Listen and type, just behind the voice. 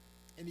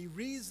And he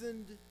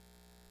reasoned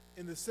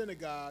in the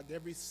synagogue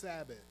every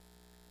Sabbath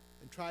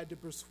and tried to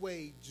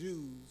persuade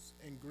Jews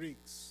and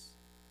Greeks.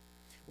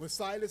 When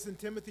Silas and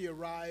Timothy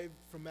arrived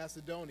from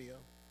Macedonia,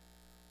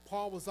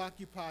 Paul was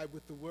occupied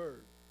with the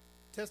word,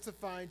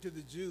 testifying to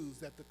the Jews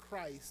that the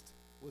Christ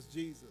was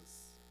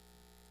Jesus.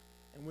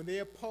 And when they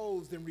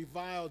opposed and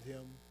reviled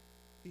him,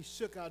 he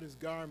shook out his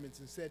garments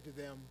and said to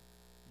them,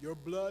 "Your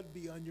blood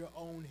be on your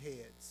own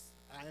heads.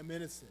 I am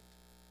innocent.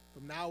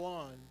 From now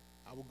on,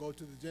 I will go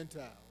to the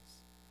Gentiles."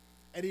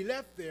 And he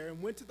left there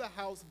and went to the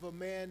house of a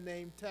man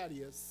named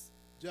Thaddeus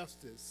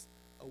Justus,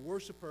 a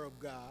worshiper of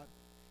God.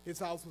 His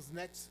house was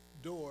next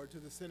door to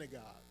the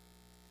synagogue.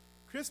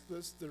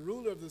 Crispus, the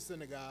ruler of the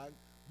synagogue,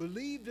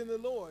 believed in the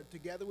Lord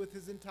together with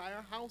his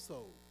entire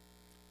household.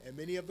 And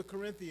many of the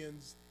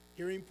Corinthians,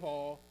 hearing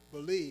Paul,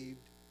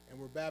 believed and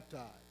were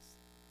baptized.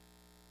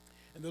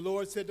 And the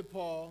Lord said to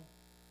Paul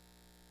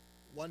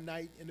one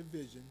night in a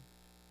vision,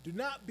 "Do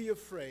not be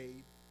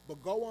afraid,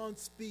 but go on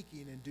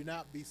speaking and do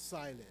not be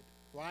silent,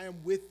 for I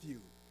am with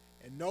you,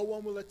 and no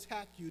one will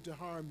attack you to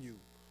harm you,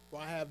 for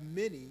I have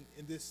many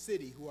in this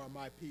city who are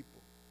my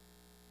people."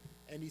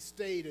 And he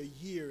stayed a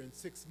year and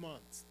 6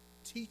 months,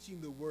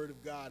 teaching the word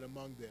of God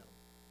among them.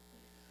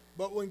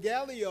 But when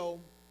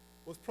Gallio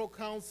was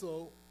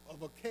proconsul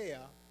of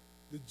Achaia,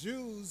 the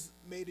Jews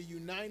made a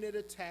united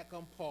attack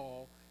on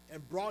Paul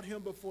and brought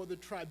him before the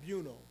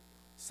tribunal,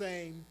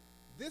 saying,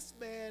 "This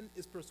man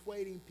is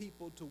persuading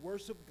people to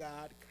worship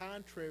God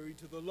contrary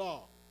to the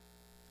law."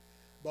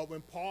 But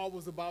when Paul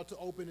was about to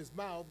open his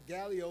mouth,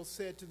 Gallio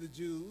said to the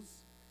Jews,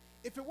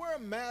 "If it were a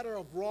matter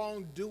of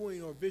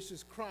wrongdoing or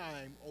vicious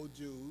crime, O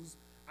Jews,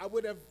 I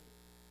would have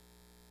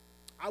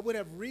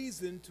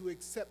reason to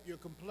accept your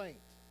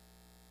complaint.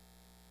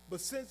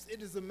 But since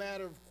it is a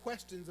matter of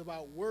questions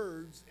about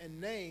words and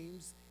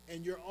names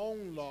and your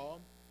own law,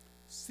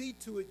 see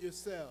to it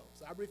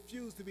yourselves. I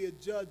refuse to be a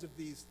judge of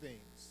these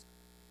things."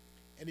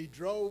 And he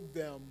drove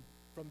them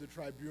from the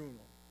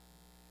tribunal.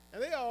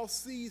 And they all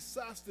seized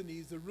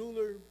Sosthenes, the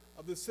ruler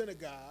of the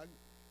synagogue,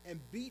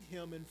 and beat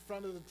him in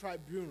front of the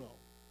tribunal.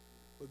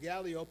 But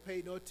Gallio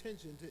paid no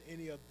attention to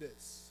any of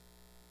this.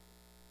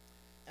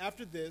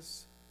 After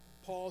this,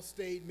 Paul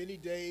stayed many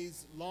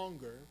days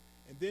longer,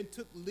 and then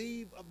took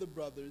leave of the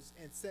brothers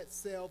and set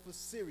sail for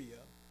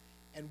Syria,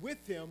 and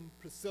with him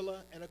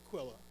Priscilla and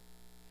Aquila.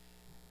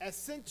 At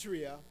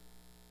Cenchrea,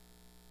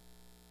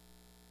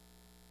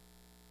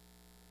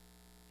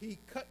 he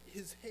cut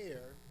his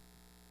hair,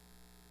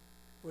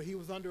 for he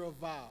was under a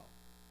vow.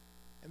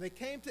 And they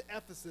came to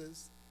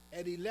Ephesus,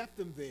 and he left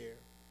them there.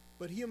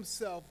 But he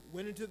himself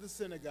went into the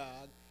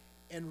synagogue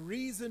and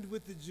reasoned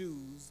with the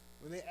Jews.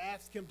 When they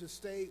asked him to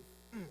stay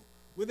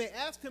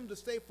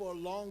for a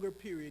longer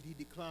period, he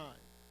declined.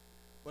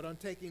 But on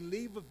taking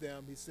leave of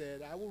them, he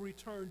said, "I will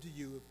return to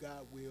you if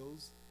God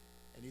wills."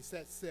 And he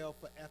set sail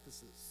for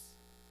Ephesus.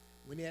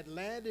 When he had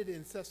landed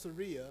in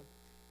Caesarea,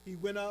 he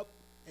went up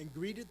and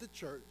greeted the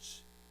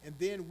church, and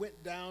then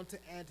went down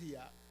to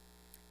Antioch.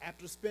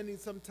 After spending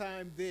some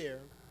time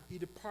there, he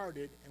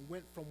departed and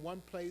went from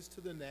one place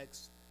to the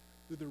next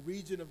through the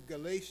region of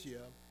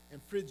Galatia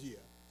and Phrygia,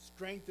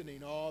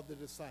 strengthening all the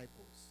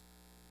disciples.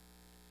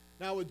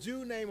 Now a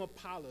Jew named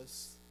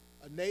Apollos,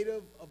 a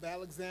native of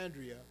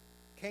Alexandria,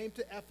 came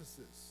to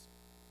Ephesus.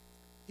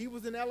 He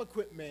was an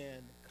eloquent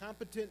man,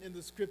 competent in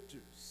the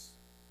scriptures.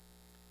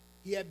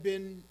 He had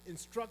been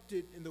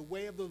instructed in the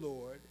way of the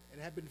Lord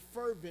and had been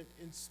fervent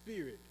in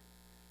spirit.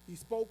 He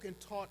spoke and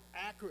taught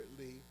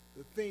accurately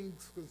the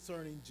things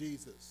concerning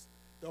Jesus,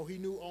 though he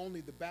knew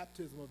only the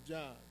baptism of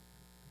John.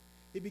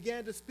 He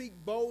began to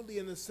speak boldly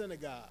in the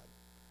synagogue.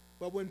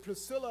 But when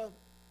Priscilla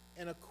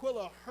and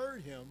Aquila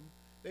heard him,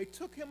 they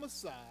took him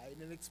aside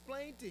and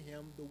explained to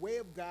him the way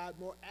of God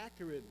more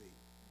accurately.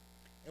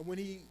 And when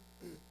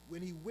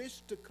he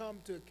wished to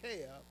come to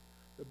Achaia,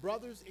 the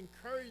brothers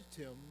encouraged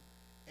him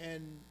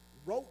and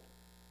wrote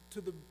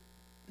to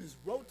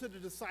the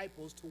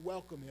disciples to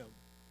welcome him.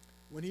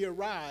 When he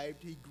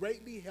arrived, he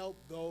greatly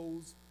helped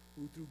those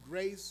who through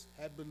grace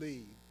had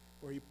believed,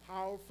 for he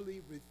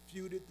powerfully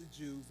refuted the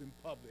Jews in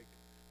public,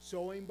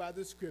 showing by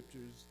the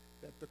scriptures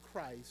that the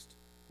Christ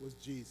was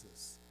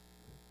Jesus.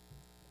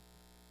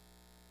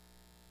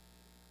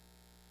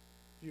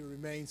 If you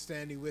remain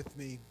standing with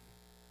me,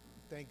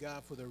 thank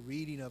God for the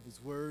reading of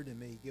his word, and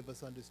may he give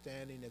us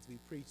understanding as we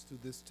preach through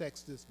this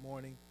text this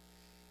morning.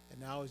 And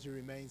now as you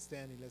remain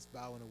standing, let's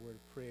bow in a word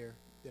of prayer.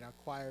 Then our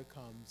choir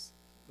comes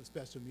for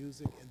special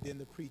music, and then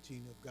the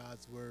preaching of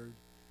God's word,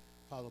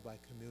 followed by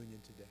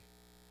communion today.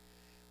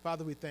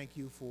 Father, we thank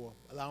you for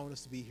allowing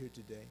us to be here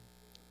today.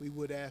 We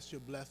would ask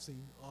your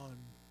blessing on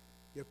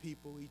your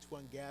people, each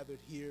one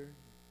gathered here,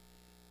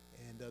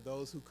 and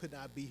those who could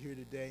not be here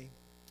today.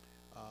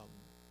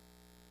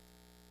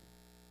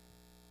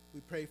 We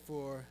pray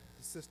for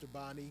Sister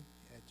Bonnie,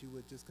 that you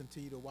would just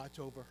continue to watch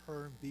over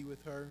her and be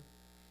with her.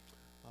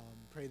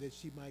 Pray that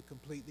she might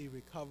completely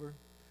recover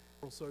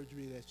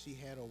surgery that she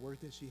had or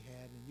work that she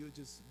had, and you would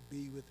just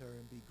be with her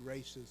and be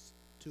gracious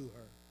to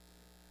her.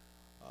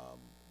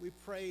 We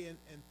pray and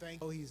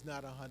thank. Oh, he's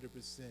not 100%.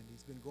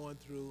 He's been going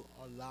through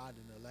a lot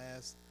in the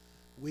last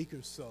week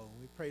or so.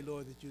 We pray,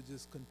 Lord, that you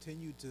just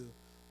continue to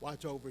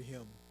watch over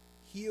him,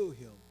 heal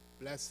him,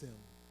 bless him.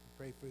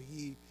 We pray for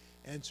he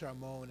and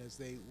Charmone as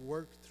they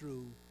work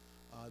through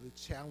the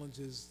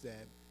challenges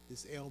that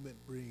this ailment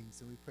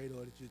brings. And we pray,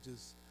 Lord, that you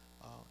just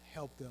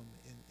help them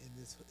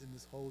in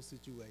this whole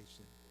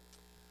situation.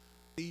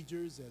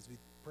 Procedures, as we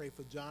pray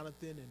for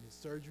Jonathan and his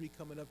surgery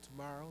coming up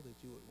tomorrow, that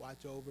you would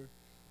watch over,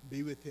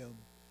 be with him,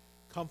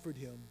 comfort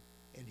him,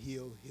 and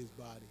heal his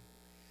body.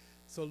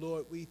 So,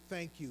 Lord, we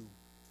thank you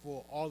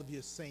for all of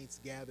your saints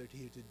gathered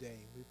here today.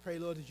 We pray,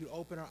 Lord, that you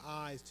open our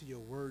eyes to your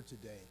word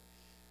today,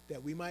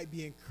 that we might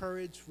be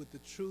encouraged with the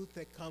truth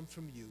that comes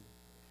from you,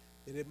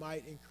 that it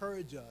might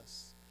encourage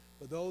us,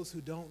 for those who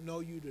don't know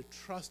you, to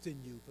trust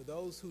in you, for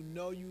those who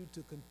know you,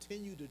 to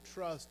continue to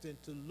trust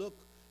and to look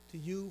to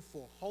you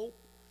for hope,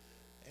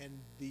 and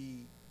the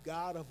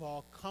God of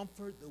all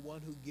comfort, the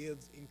one who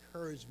gives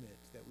encouragement,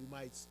 that we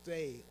might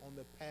stay on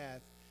the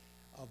path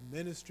of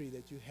ministry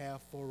that you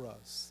have for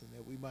us, and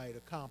that we might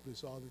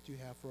accomplish all that you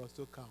have for us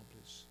to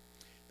accomplish.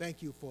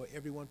 Thank you for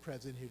everyone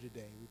present here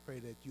today. We pray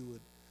that you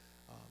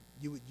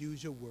would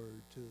use your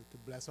word to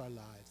bless our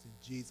lives. In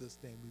Jesus'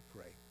 name we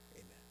pray.